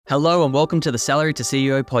Hello and welcome to the Salary to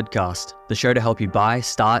CEO podcast, the show to help you buy,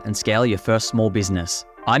 start and scale your first small business.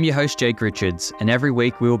 I'm your host, Jake Richards, and every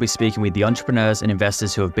week we will be speaking with the entrepreneurs and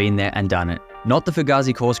investors who have been there and done it. Not the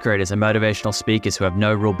Fugazi course creators and motivational speakers who have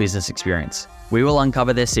no real business experience. We will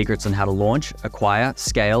uncover their secrets on how to launch, acquire,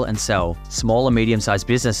 scale and sell small and medium-sized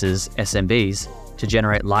businesses, SMBs, to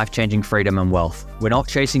generate life-changing freedom and wealth. We're not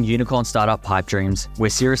chasing unicorn startup pipe dreams. We're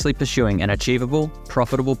seriously pursuing an achievable,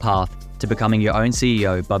 profitable path to becoming your own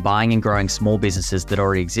CEO by buying and growing small businesses that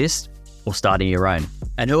already exist or starting your own.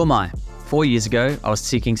 And who am I? 4 years ago, I was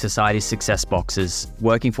ticking society's success boxes,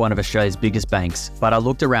 working for one of Australia's biggest banks. But I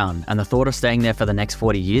looked around and the thought of staying there for the next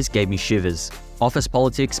 40 years gave me shivers. Office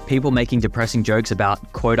politics, people making depressing jokes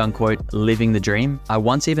about quote unquote living the dream. I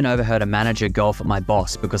once even overheard a manager golf at my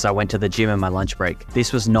boss because I went to the gym in my lunch break.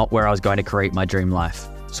 This was not where I was going to create my dream life.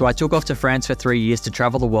 So I took off to France for 3 years to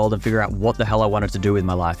travel the world and figure out what the hell I wanted to do with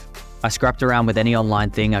my life. I scrapped around with any online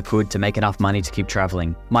thing I could to make enough money to keep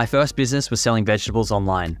traveling. My first business was selling vegetables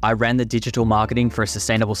online. I ran the digital marketing for a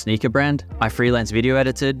sustainable sneaker brand. I freelance video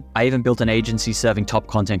edited. I even built an agency serving top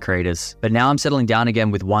content creators. But now I'm settling down again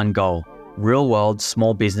with one goal: real world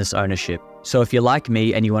small business ownership. So if you're like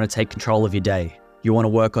me and you want to take control of your day, you want to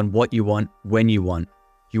work on what you want, when you want,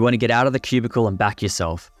 you want to get out of the cubicle and back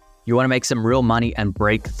yourself, you want to make some real money and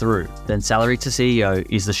break through, then Salary to CEO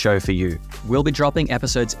is the show for you. We'll be dropping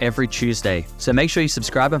episodes every Tuesday, so make sure you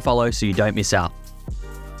subscribe and follow so you don't miss out.